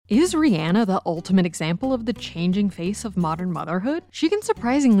Is Rihanna the ultimate example of the changing face of modern motherhood? She can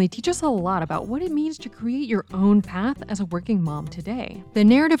surprisingly teach us a lot about what it means to create your own path as a working mom today. The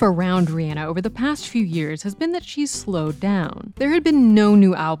narrative around Rihanna over the past few years has been that she's slowed down. There had been no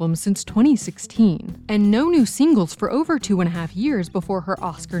new albums since 2016, and no new singles for over 2.5 years before her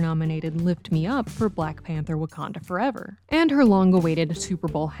Oscar-nominated Lift Me Up for Black Panther: Wakanda Forever, and her long-awaited Super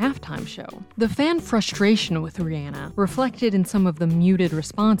Bowl halftime show. The fan frustration with Rihanna, reflected in some of the muted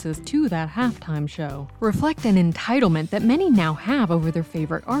responses to that halftime show, reflect an entitlement that many now have over their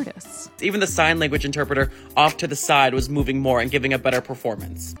favorite artists. Even the sign language interpreter off to the side was moving more and giving a better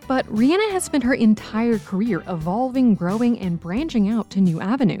performance. But Rihanna has spent her entire career evolving, growing, and branching out to new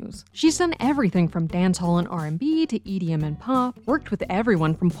avenues. She's done everything from dancehall and R&B to EDM and pop, worked with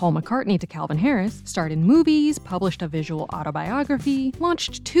everyone from Paul McCartney to Calvin Harris, starred in movies, published a visual autobiography,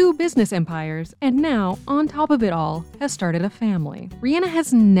 launched 2 business empires, and now, on top of it all, has started a family. Rihanna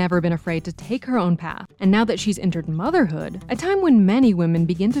has never been afraid to take her own path, and now that she's entered motherhood, a time when many women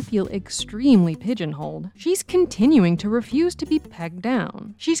begin to feel extremely pigeonholed, she's continuing to refuse to be pegged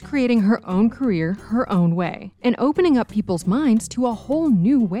down. She's creating her own career her own way, and opening up people's minds to a whole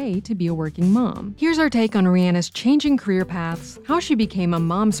new way to be a working mom. Here's our take on Rihanna's changing career paths, how she became a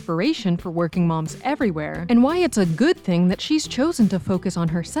momspiration for working moms everywhere, and why it's a good thing that she's chosen to focus on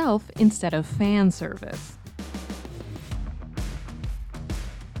herself instead of fan service.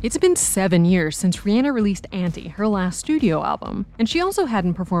 It's been 7 years since Rihanna released Anti, her last studio album, and she also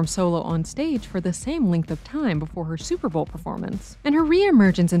hadn't performed solo on stage for the same length of time before her Super Bowl performance. And her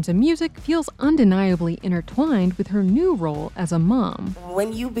re-emergence into music feels undeniably intertwined with her new role as a mom.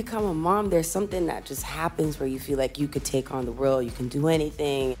 When you become a mom, there's something that just happens where you feel like you could take on the world, you can do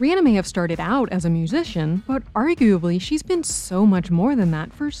anything. Rihanna may have started out as a musician, but arguably she's been so much more than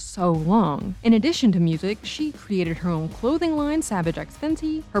that for so long. In addition to music, she created her own clothing line, Savage X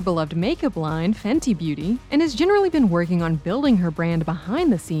Fenty, her beloved makeup line, Fenty Beauty, and has generally been working on building her brand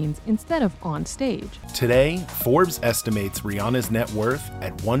behind the scenes instead of on stage. Today, Forbes estimates Rihanna's net worth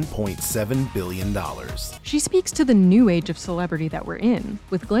at $1.7 billion. She speaks to the new age of celebrity that we're in,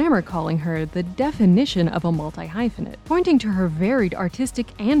 with Glamour calling her the definition of a multi-hyphenate, pointing to her varied artistic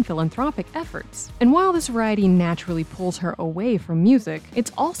and philanthropic efforts. And while this variety naturally pulls her away from music,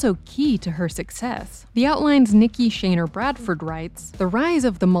 it's also key to her success. The Outline's Nikki Shaner Bradford writes, "The rise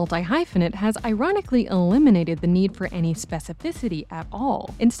of the multi-hyphenate has ironically eliminated the need for any specificity at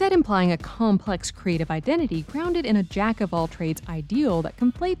all, instead implying a complex creative identity grounded in a jack-of-all-trades ideal that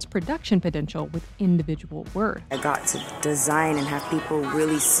conflates production potential with individual worth." I got to design and have people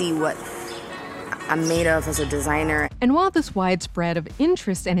really see what I'm made of as a designer. And while this widespread of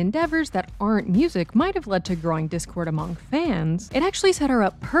interests and endeavors that aren't music might have led to growing discord among fans, it actually set her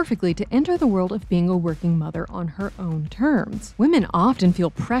up perfectly to enter the world of being a working mother on her own terms. Women often feel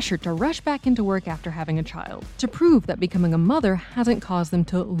pressured to rush back into work after having a child, to prove that becoming a mother hasn't caused them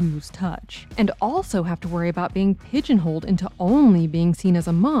to lose touch, and also have to worry about being pigeonholed into only being seen as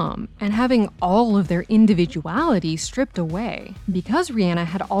a mom, and having all of their individuality stripped away. Because Rihanna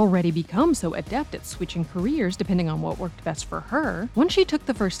had already become so adept at switching careers depending on what worked best for her, once she took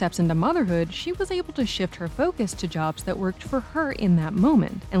the first steps into motherhood, she was able to shift her focus to jobs that worked for her in that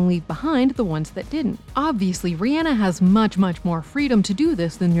moment, and leave behind the ones that didn't. Obviously, Rihanna has much more freedom to do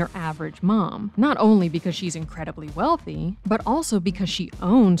this than your average mom, not only because she's incredibly wealthy, but also because she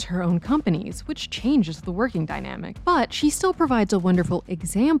owns her own companies, which changes the working dynamic. But she still provides a wonderful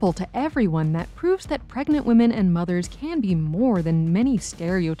example to everyone that proves that pregnant women and mothers can be more than many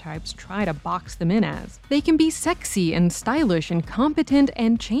stereotypes try to box them in as. They can be sexy and stylish and competent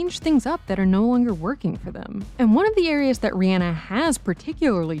and change things up that are no longer working for them. And one of the areas that Rihanna has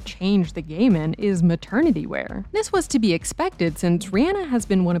particularly changed the game in is maternity wear. This was to be expected since Rihanna has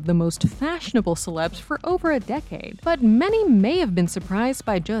been one of the most fashionable celebs for over a decade, but many may have been surprised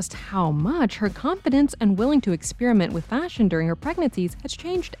by just how much her confidence and willing to experiment with fashion during her pregnancies has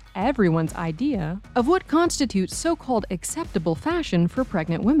changed everyone's idea of what constitutes so-called acceptable fashion for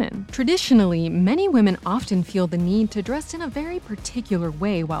pregnant women. Traditionally, many women often feel the need to dress in a very particular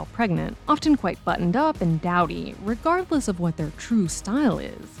way while pregnant, often quite buttoned up and dowdy, regardless of what their true style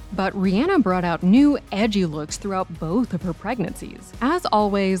is. But Rihanna brought out new, edgy looks throughout both of her pregnancies, as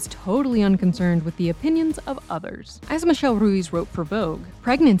always, totally unconcerned with the opinions of others. As Michelle Ruiz wrote for Vogue,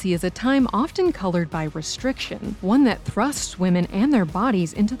 pregnancy is a time often colored by restriction, one that thrusts women and their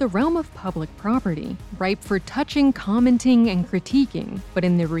bodies into the realm of public property, ripe for touching, commenting, and critiquing. But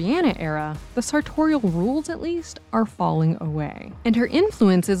in the Rihanna era, the the sartorial rules at least, are falling away. And her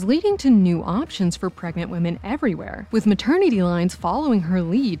influence is leading to new options for pregnant women everywhere, with maternity lines following her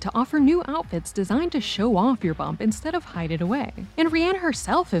lead to offer new outfits designed to show off your bump instead of hide it away. And Rihanna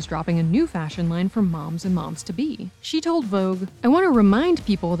herself is dropping a new fashion line for moms and moms-to-be. She told Vogue, "I want to remind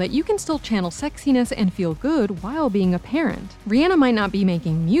people that you can still channel sexiness and feel good while being a parent. Rihanna might not be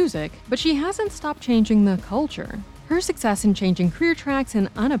making music, but she hasn't stopped changing the culture." Her success in changing career tracks and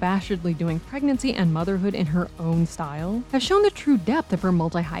unabashedly doing pregnancy and motherhood in her own style have shown the true depth of her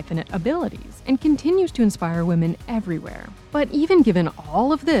multi-hyphenate abilities and continues to inspire women everywhere. But even given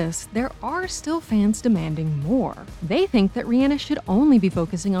all of this, there are still fans demanding more. They think that Rihanna should only be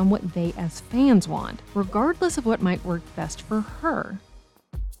focusing on what they as fans want, regardless of what might work best for her.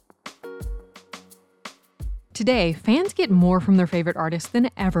 Today, fans get more from their favorite artists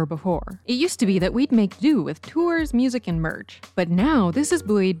than ever before. It used to be that we'd make do with tours, music, and merch. But now, this is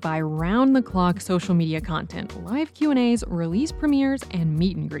buoyed by round-the-clock social media content, live Q&As, release premieres, and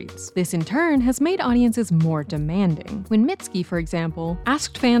meet and greets. This, in turn, has made audiences more demanding. When Mitski, for example,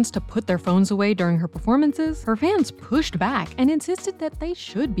 asked fans to put their phones away during her performances, her fans pushed back and insisted that they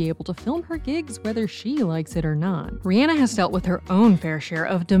should be able to film her gigs whether she likes it or not. Rihanna has dealt with her own fair share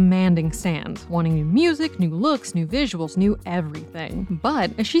of demanding stans, wanting new music, new looks, new visuals, new everything. But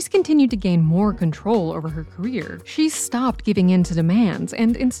as she's continued to gain more control over her career, she's stopped giving in to demands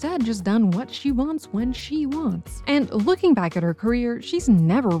and instead just done what she wants when she wants. And looking back at her career, she's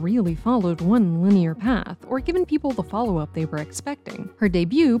never really followed one linear path or given people the follow-up they were expecting. Her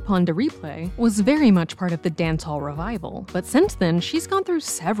debut, Pon de Replay, was very much part of the dancehall revival, but since then, she's gone through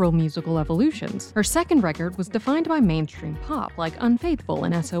several musical evolutions. Her second record was defined by mainstream pop like Unfaithful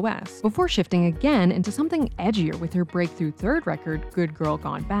and SOS, before shifting again into something edgier with her breakthrough third record, Good Girl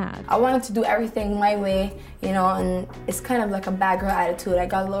Gone Bad. I wanted to do everything my way, and it's kind of like a bad girl attitude. I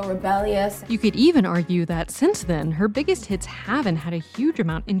got a little rebellious. You could even argue that since then, her biggest hits haven't had a huge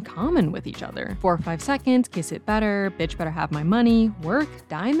amount in common with each other. 4 or 5 Seconds, Kiss It Better, Bitch Better Have My Money, Work,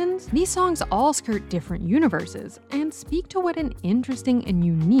 Diamonds. These songs all skirt different universes and speak to what an interesting and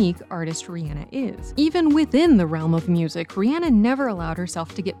unique artist Rihanna is. Even within the realm of music, Rihanna never allowed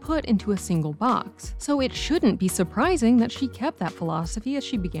herself to get put into a single box. So it shouldn't be surprising that she kept that philosophy as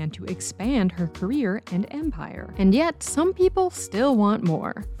she began to expand her career and empire. And yet, some people still want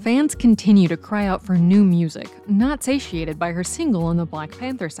more. Fans continue to cry out for new music, not satiated by her single on the Black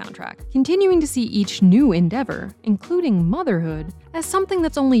Panther soundtrack, continuing to see each new endeavor, including motherhood, as something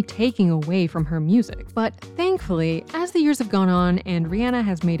that's only taking away from her music. But thankfully, as the years have gone on and Rihanna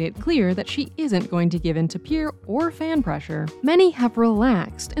has made it clear that she isn't going to give in to peer or fan pressure, many have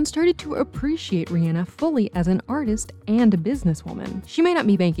relaxed and started to appreciate Rihanna fully as an artist and a businesswoman. She may not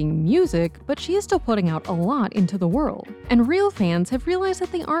be making music, but she is still putting out a lot into the world. And real fans have realized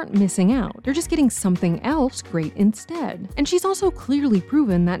that they aren't missing out. They're just getting something else great instead. And she's also clearly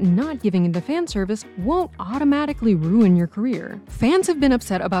proven that not giving into fan service won't automatically ruin your career. Fans have been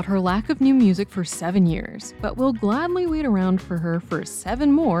upset about her lack of new music for 7 years, but will gladly wait around for her for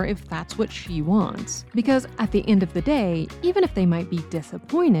 7 more if that's what she wants. Because at the end of the day, even if they might be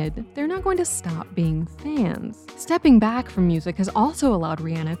disappointed, they're not going to stop being fans. Stepping back from music has also allowed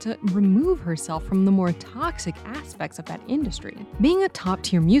Rihanna to remove herself from the more toxic aspects of that industry. Being a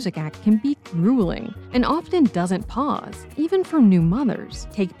top-tier music act can be grueling and often doesn't pause, even for new mothers.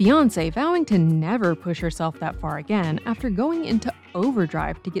 Take Beyoncé vowing to never push herself that far again after going into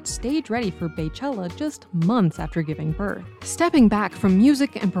overdrive to get stage ready for Beychella just months after giving birth. Stepping back from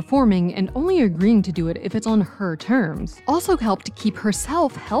music and performing and only agreeing to do it if it's on her terms also helped to keep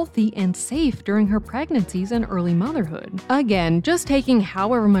herself healthy and safe during her pregnancies and early motherhood. Again, just taking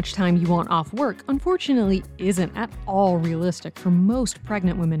however much time you want off work unfortunately isn't at all realistic for most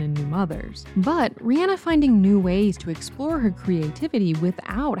pregnant women and new mothers. But Rihanna finding new ways to explore her creativity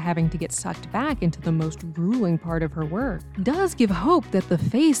without having to get sucked back into the most grueling part of her work does give hope that the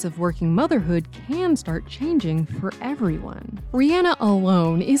face of working motherhood can start changing for everyone. Rihanna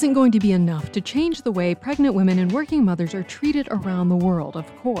alone isn't going to be enough to change the way pregnant women and working mothers are treated around the world,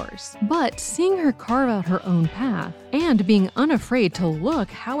 of course. But seeing her carve out her own path and being unafraid to look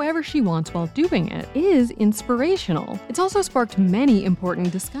however she wants while doing it is inspirational. It's also sparked many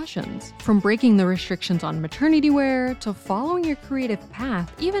important discussions, from breaking the restrictions on maternity wear to following your creative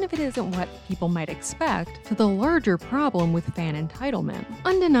path even if it isn't what people might expect, to the larger problem with fan entitlement.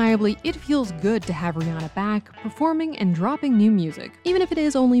 Undeniably, it feels good to have Rihanna back, performing and dropping new music, even if it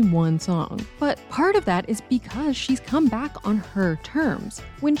is only one song. But part of that is because she's come back on her terms,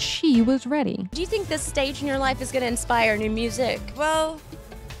 when she was ready. Do you think this stage in your life is going to inspire new music? Well,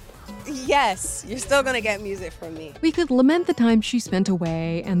 yes, you're still gonna get music from me. We could lament the time she spent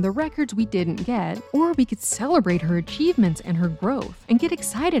away and the records we didn't get, or we could celebrate her achievements and her growth, and get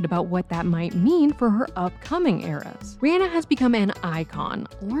excited about what that might mean for her upcoming eras. Rihanna has become an icon,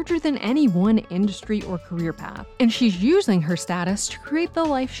 larger than any one industry or career path, and she's using her status to create the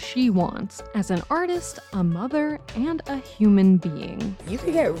life she wants as an artist, a mother, and a human being. You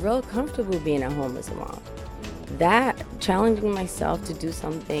could get real comfortable being at home as a mom. That, challenging myself to do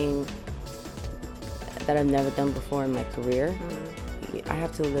something that I've never done before in my career, I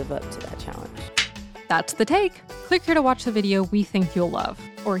have to live up to that challenge. That's The Take. Click here to watch the video we think you'll love,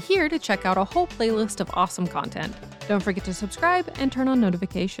 or here to check out a whole playlist of awesome content. Don't forget to subscribe and turn on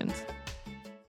notifications.